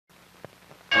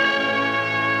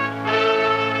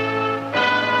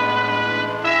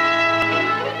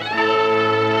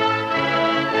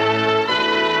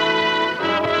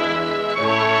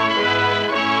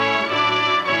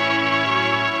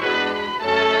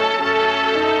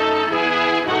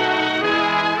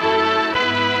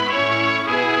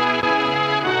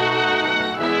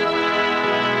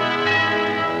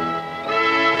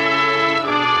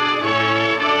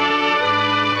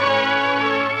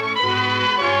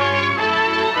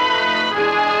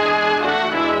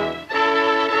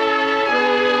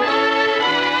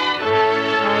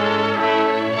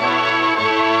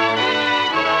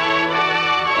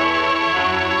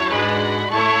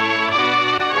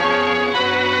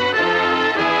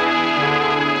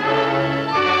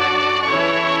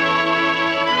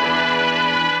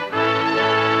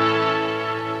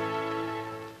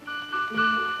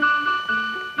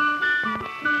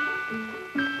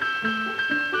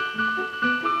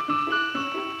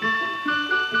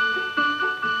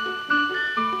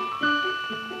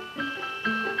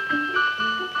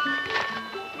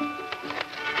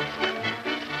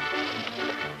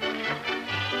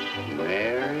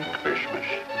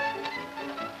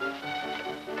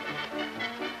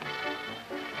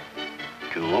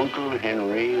to Uncle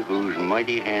Henry, who's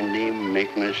mighty handy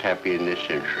making us happy in this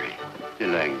century. The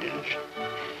Langdons.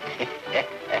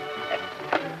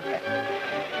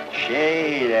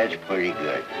 Say, that's pretty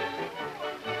good.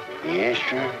 Yes,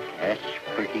 sir, that's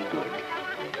pretty good.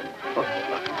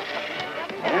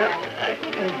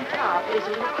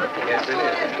 Yes, it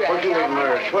is. What you waiting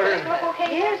for, a sweater?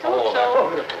 Yes, hope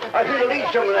so. I think I'll eat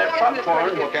some of that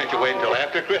popcorn. Well, can't you wait until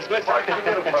after Christmas?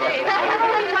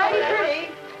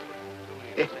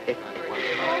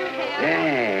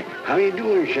 Hey, how you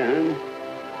doing, son?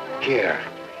 Here,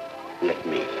 let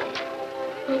me.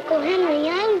 Uncle Henry,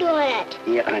 I'm doing it.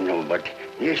 Yeah, I know, but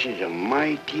this is a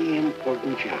mighty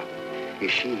important job. You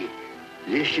see,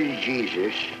 this is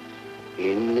Jesus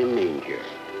in the manger.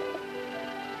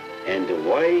 And the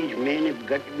wise men have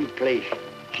got to be placed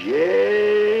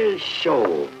just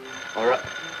so. All right.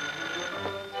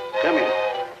 Come here.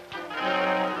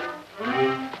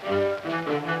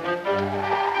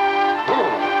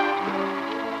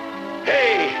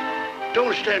 Hey,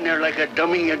 don't stand there like a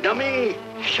dummy, you dummy.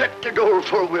 Shut the door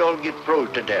before we all get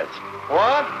froze to death.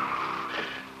 What?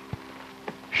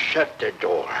 Shut the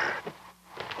door.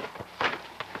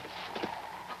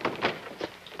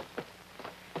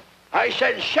 I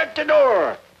said shut the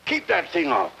door. Keep that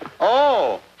thing off.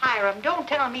 Oh. Hiram, don't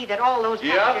tell me that all those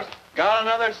packages... Yep. Got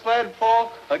another sled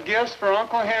full of gifts for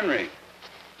Uncle Henry.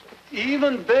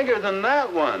 Even bigger than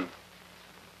that one.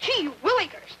 Gee,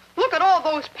 Willikers, look at all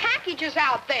those packages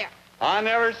out there. I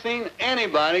never seen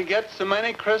anybody get so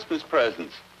many Christmas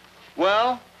presents.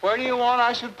 Well, where do you want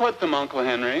I should put them, Uncle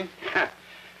Henry?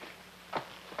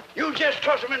 You just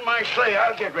toss them in my sleigh.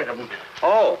 I'll get rid of them.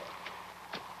 Oh.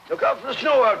 Look out for the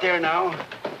snow out there now.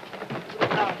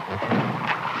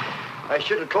 I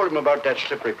should have told him about that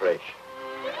slippery place.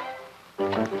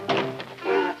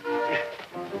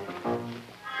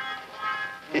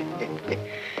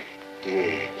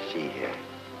 Yeah, see here.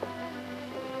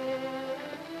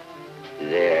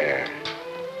 There.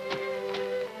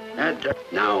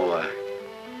 Now,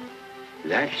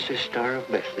 that's the Star of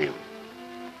Bethlehem.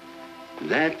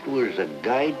 That was the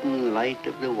guiding light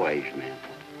of the wise men.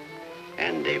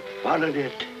 And they followed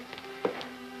it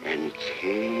and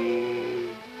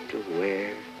came to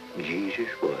where Jesus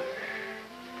was.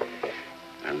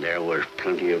 And there was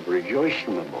plenty of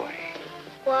rejoicing, my boy.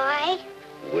 Why?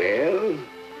 Well,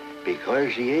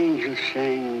 because the angels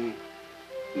sang,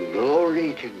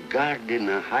 "Glory to God in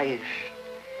the highest,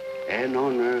 and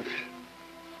on earth,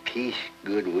 peace,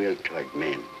 goodwill toward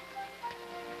men."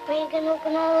 When are you going to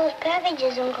open all those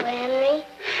packages, Uncle Henry?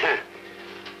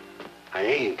 I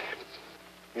ain't.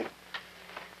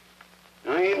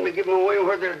 I aim to give them away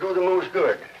where they'll do the most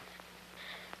good.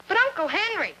 But Uncle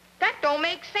Henry, that don't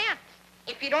make sense.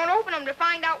 If you don't open them to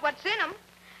find out what's in them,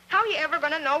 how are you ever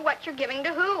going to know what you're giving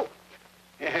to who?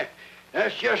 Yeah,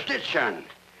 that's just it, son.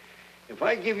 If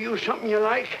I give you something you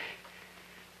like,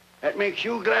 that makes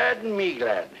you glad and me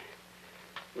glad.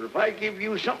 But if I give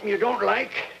you something you don't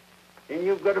like, then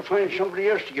you've got to find somebody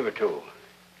else to give it to.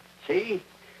 See?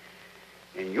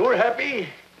 And you're happy,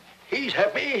 he's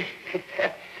happy,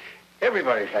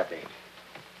 everybody's happy.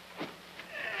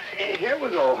 Here we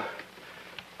go.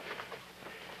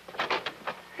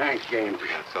 Thanks, James.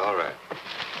 That's all right.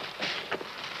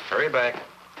 Hurry back.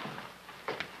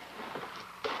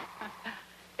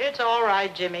 It's all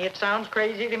right, Jimmy. It sounds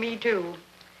crazy to me, too.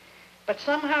 But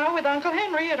somehow, with Uncle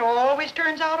Henry, it always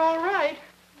turns out all right.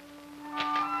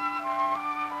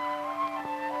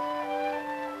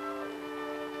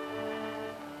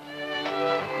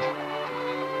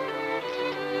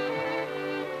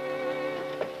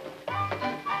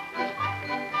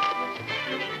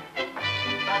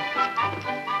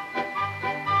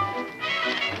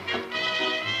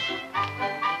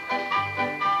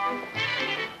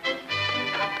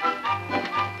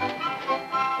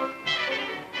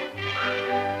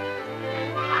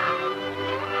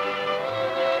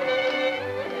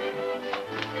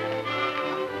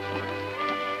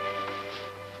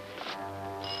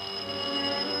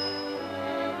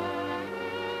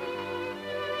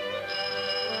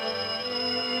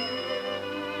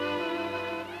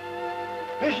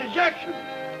 Mrs. Jackson,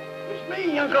 it's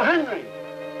me, Uncle Henry.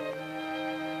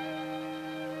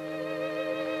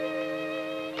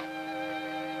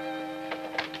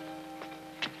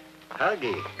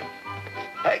 Howdy.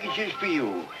 Packages for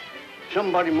you.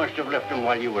 Somebody must have left them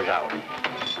while you was out.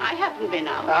 I haven't been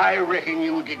out. I reckon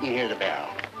you didn't hear the bell.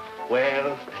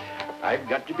 Well, I've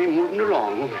got to be moving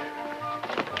along.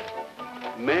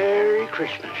 Merry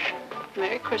Christmas.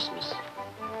 Merry Christmas.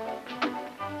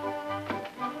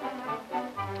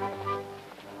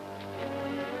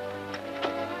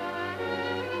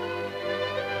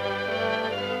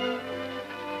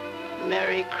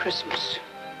 Merry Christmas.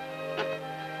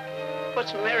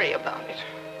 What's merry about it?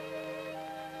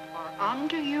 For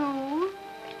unto you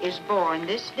is born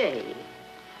this day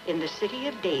in the city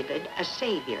of David a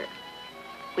Savior,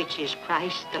 which is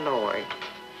Christ the Lord.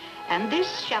 And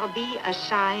this shall be a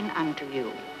sign unto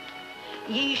you.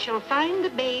 Ye shall find the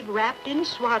babe wrapped in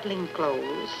swaddling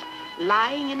clothes,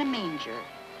 lying in a manger.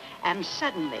 And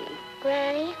suddenly...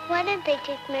 Granny, why did they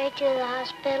take Mary to the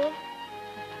hospital?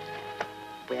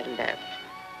 Well,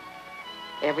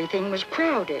 everything was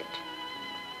crowded.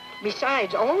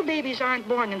 Besides, all babies aren't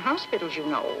born in hospitals, you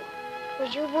know.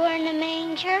 Was you born in a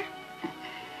manger?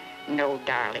 No,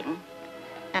 darling.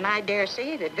 And I dare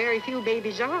say that very few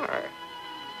babies are.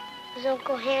 Was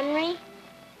Uncle Henry?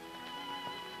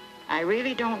 I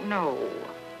really don't know.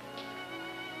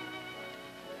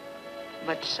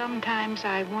 But sometimes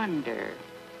I wonder.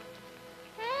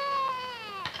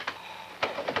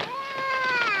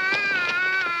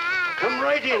 Come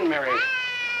right in, Mary.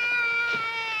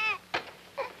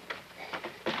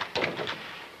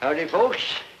 Howdy, folks.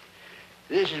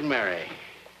 This is Mary.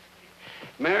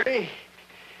 Mary,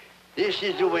 this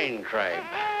is the Wayne tribe.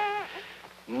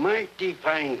 Mighty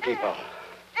fine people.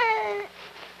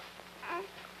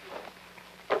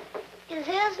 Is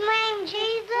his name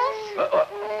Jesus?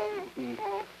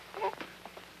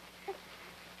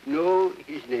 No,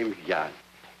 his name's John.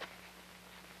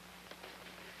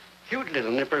 Cute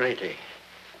little nipper, ain't he?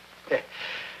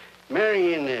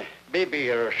 Mary and the baby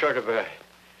are sort of a,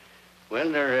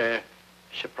 well, they're a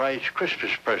surprise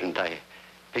Christmas present I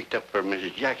picked up for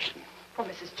Mrs. Jackson. For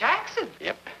Mrs. Jackson?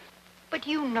 Yep. But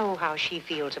you know how she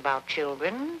feels about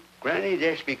children. Granny,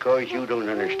 that's because you don't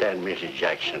understand Mrs.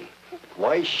 Jackson.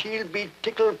 Why, she'll be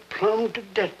tickled plumb to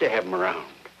death to have 'em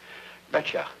around.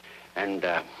 Betcha. And,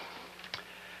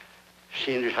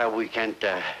 seeing as how we can't,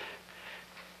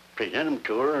 present 'em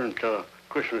to her until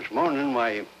Christmas morning,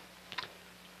 why,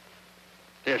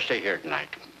 they'll stay here tonight.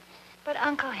 But,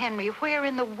 Uncle Henry, where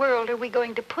in the world are we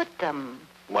going to put them?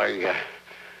 Why,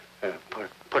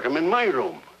 put 'em in my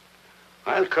room.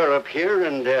 I'll curl up here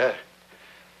and,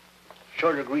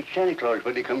 sort of greet Santa Claus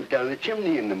when he comes down the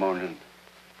chimney in the morning.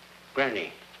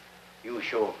 Granny, you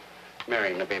show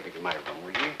Mary and the baby to my room,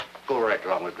 will you? Go right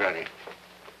along with Granny.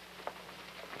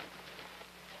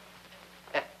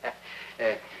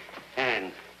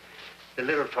 Ann, the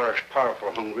little fella's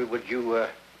powerful hungry. Would you,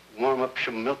 warm up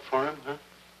some milk for him, huh?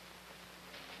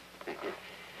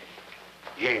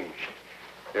 James,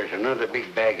 there's another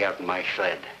big bag out in my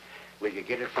sled. Will you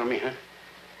get it for me, huh?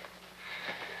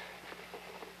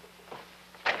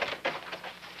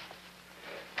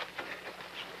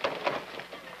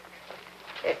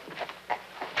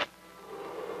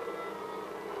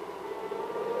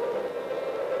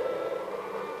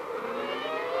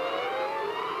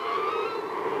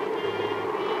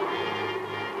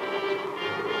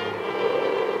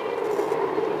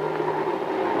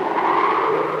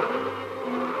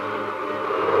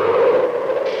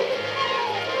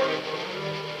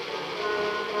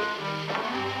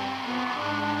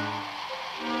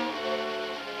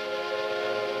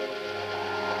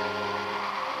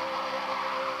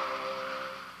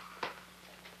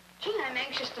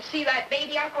 See that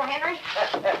baby, Uncle Henry?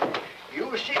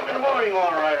 You'll see him in the morning,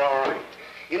 all right, all right.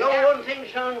 You know one thing,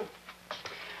 son?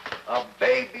 A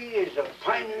baby is the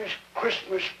finest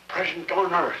Christmas present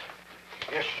on earth.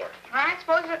 Yes, sir. I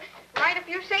suppose it's right if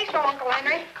you say so, Uncle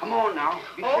Henry. Come on now.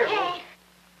 Be Okay. careful.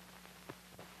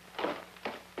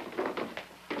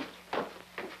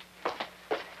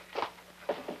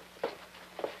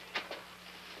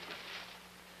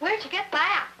 Where'd you get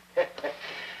that?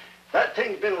 That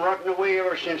thing's been rotting away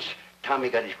ever since Tommy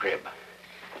got his crib.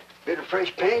 Bit of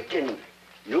fresh paint and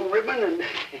new ribbon and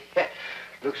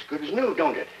looks good as new,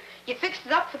 don't it? You fixed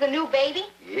it up for the new baby?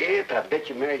 Yep, I bet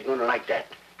you Mary's gonna like that,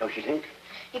 don't you think?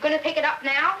 You gonna pick it up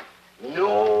now?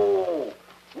 No,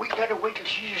 we gotta wait till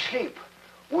she's asleep.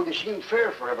 Wouldn't seem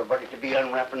fair for everybody to be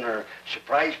unwrapping their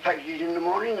surprise packages in the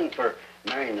morning and for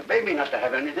Mary and the baby not to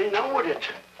have anything, now would it?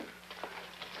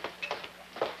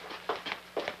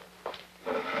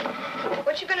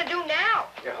 What you gonna do now?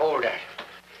 You hold that.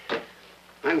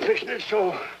 I'm fixing it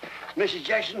so Mrs.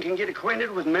 Jackson can get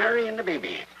acquainted with Mary and the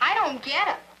baby. I don't get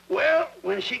it. Well,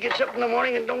 when she gets up in the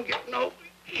morning and don't get no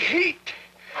heat,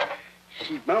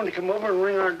 she's bound to come over and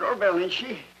ring our doorbell, ain't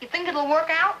she? You think it'll work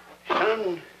out?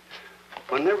 Son,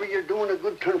 whenever you're doing a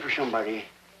good turn for somebody,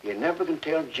 you never can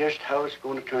tell just how it's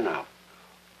going to turn out.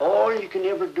 All you can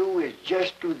ever do is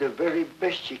just do the very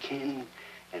best you can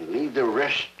and leave the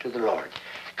rest to the Lord.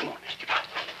 Come on, let's get out.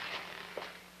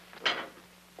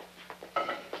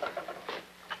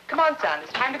 Come on, son.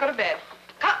 It's time to go to bed.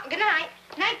 Come, good night.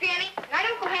 Night, Granny. Night,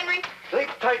 Uncle Henry. Sleep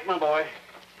tight, my boy.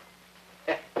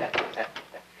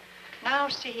 Now,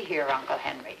 see here, Uncle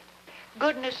Henry.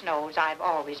 Goodness knows I've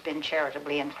always been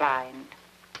charitably inclined.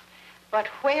 But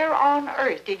where on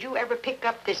earth did you ever pick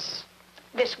up this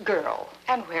girl?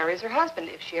 And where is her husband,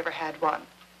 if she ever had one?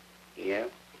 Yeah.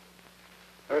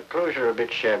 Her clothes are a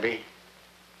bit shabby,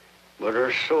 but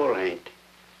her soul ain't.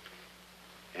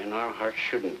 And our hearts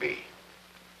shouldn't be.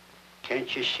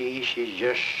 Can't you see she's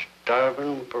just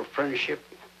starving for friendship?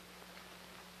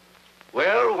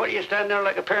 Well, what are you standing there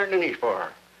like a pair of ninnies for?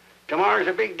 Tomorrow's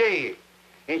a big day.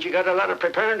 Ain't you got a lot of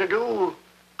preparing to do?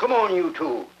 Come on, you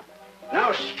two.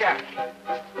 Now, scat.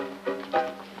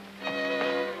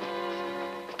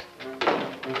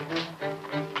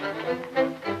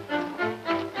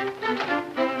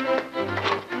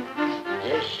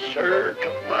 Yes, sir.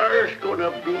 Tomorrow's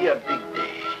gonna be a big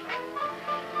day.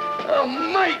 A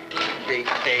mighty big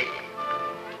day.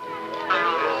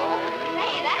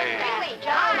 Hey, that's really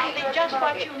jolly. Just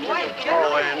what you needed.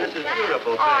 Oh, Ann, this is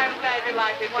beautiful. Oh, I'm glad you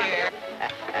liked it, dear.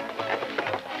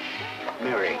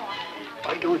 Mary,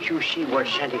 why don't you see what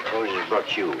Santa Claus has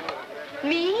brought you?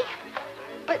 Me?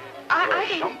 But I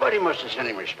didn't... Somebody must have sent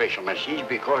him a special message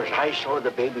because I saw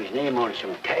the baby's name on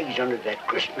some tags under that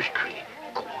Christmas tree.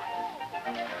 Go on.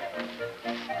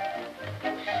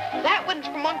 That one's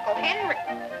from Uncle Henry.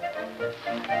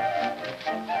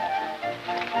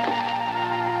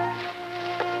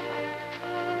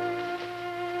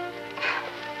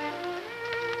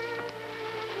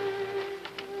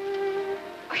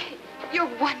 You're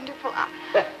wonderful.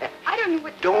 I don't know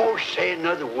what... Don't say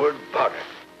another word about it.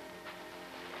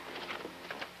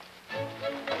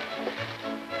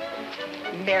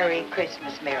 Merry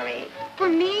Christmas, Mary. For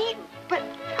me? But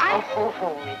I...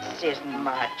 Oh, it isn't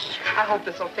much. I hope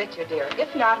this will fit you, dear.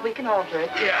 If not, we can alter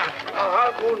it. Yeah,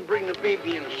 I'll go and bring the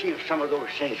baby in and see if some of those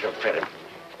things will fit him.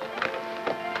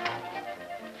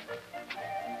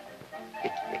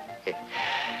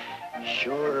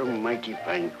 Sure a mighty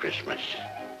fine Christmas.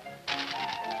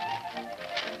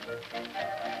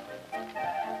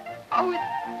 Oh,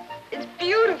 it's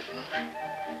beautiful.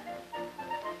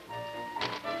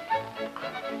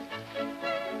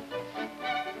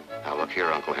 Now, look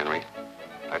here, Uncle Henry.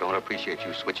 I don't appreciate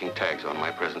you switching tags on my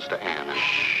presents to Anne. And...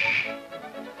 Shh.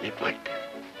 It might.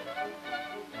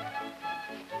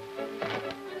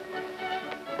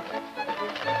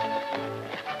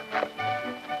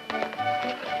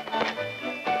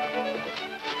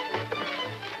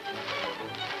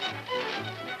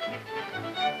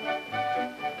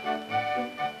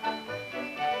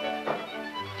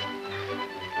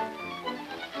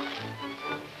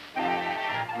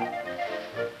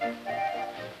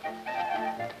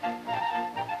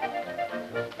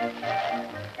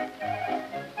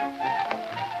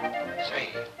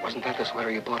 Wasn't that the sweater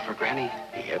you bought for Granny?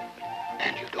 Yep.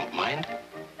 And you don't mind?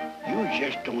 You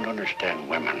just don't understand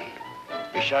women.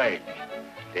 Besides,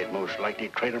 they'd most likely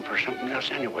trade them for something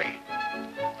else anyway.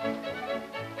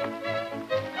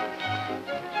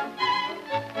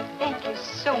 Thank you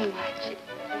so much.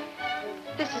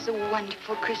 This is a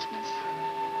wonderful Christmas.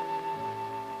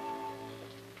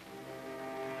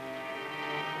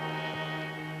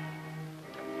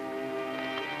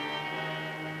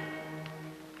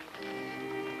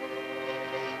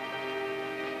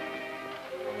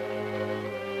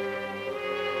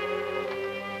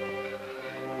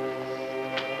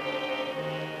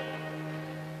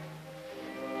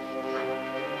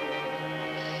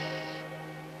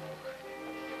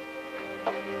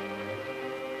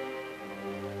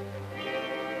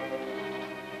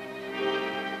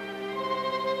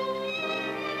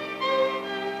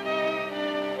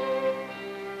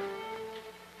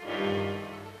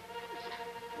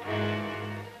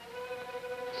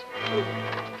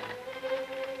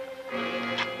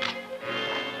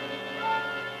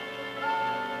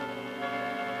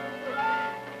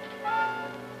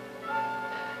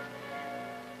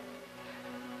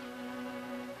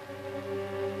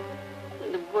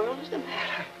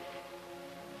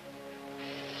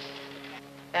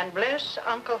 And bless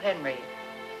Uncle Henry,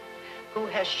 who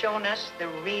has shown us the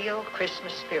real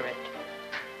Christmas spirit.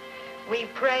 We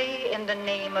pray in the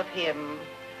name of him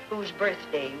whose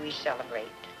birthday we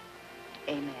celebrate.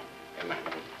 Amen. Amen.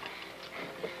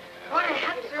 Boy,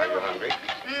 that's Are you hungry?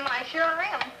 I sure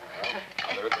am.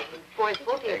 Boys,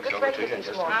 both of you, good breakfast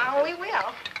this morning. Oh, we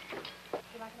will.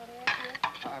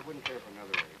 I wouldn't care for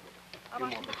another egg, but a few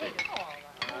more potatoes.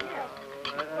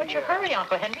 What's your hurry,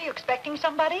 Uncle Henry? You expecting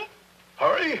somebody?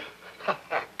 Hurry?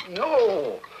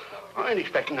 No, I ain't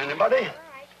expecting anybody.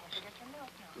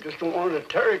 Just don't want it to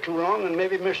tarry too long and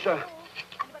maybe miss the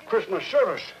Christmas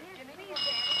service.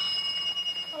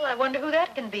 Well, I wonder who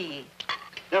that can be.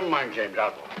 Never mind, James.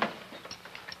 I'll go.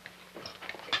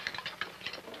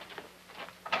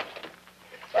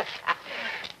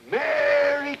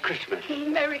 Merry Christmas.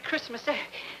 Merry Christmas.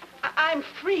 I'm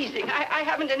freezing. I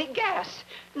haven't any gas.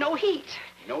 No heat.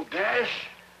 No gas?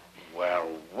 Well,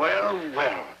 well,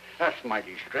 well. That's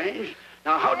mighty strange.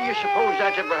 Now, how do you suppose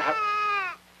that's ever happened?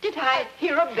 Did I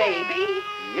hear a baby?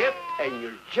 Yep, and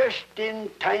you're just in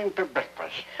time for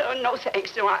breakfast. Oh, no,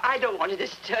 thanks. No, I don't want to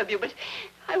disturb you, but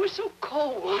I was so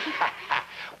cold.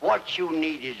 What you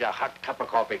need is a hot cup of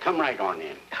coffee. Come right on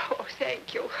in. Oh,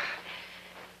 thank you.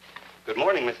 Good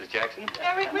morning, Mrs. Jackson.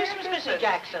 Merry Christmas, Mrs.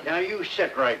 Jackson. Now, you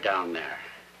sit right down there.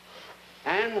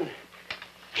 And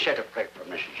set a plate for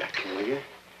Mrs. Jackson, will you?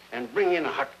 And bring in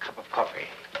a hot cup of coffee.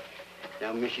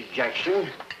 Now, Mrs. Jackson,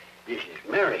 this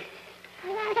is Mary.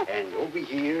 And over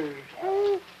here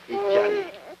is Johnny.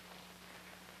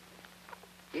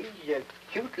 He's a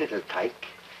cute little tyke.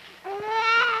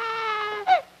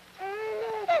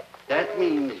 That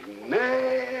means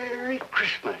Merry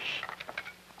Christmas.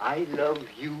 I love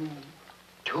you,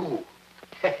 too.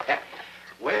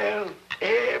 Well,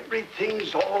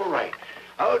 everything's all right.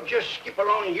 I'll just skip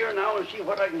along here now and see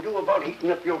what I can do about heating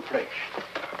up your place.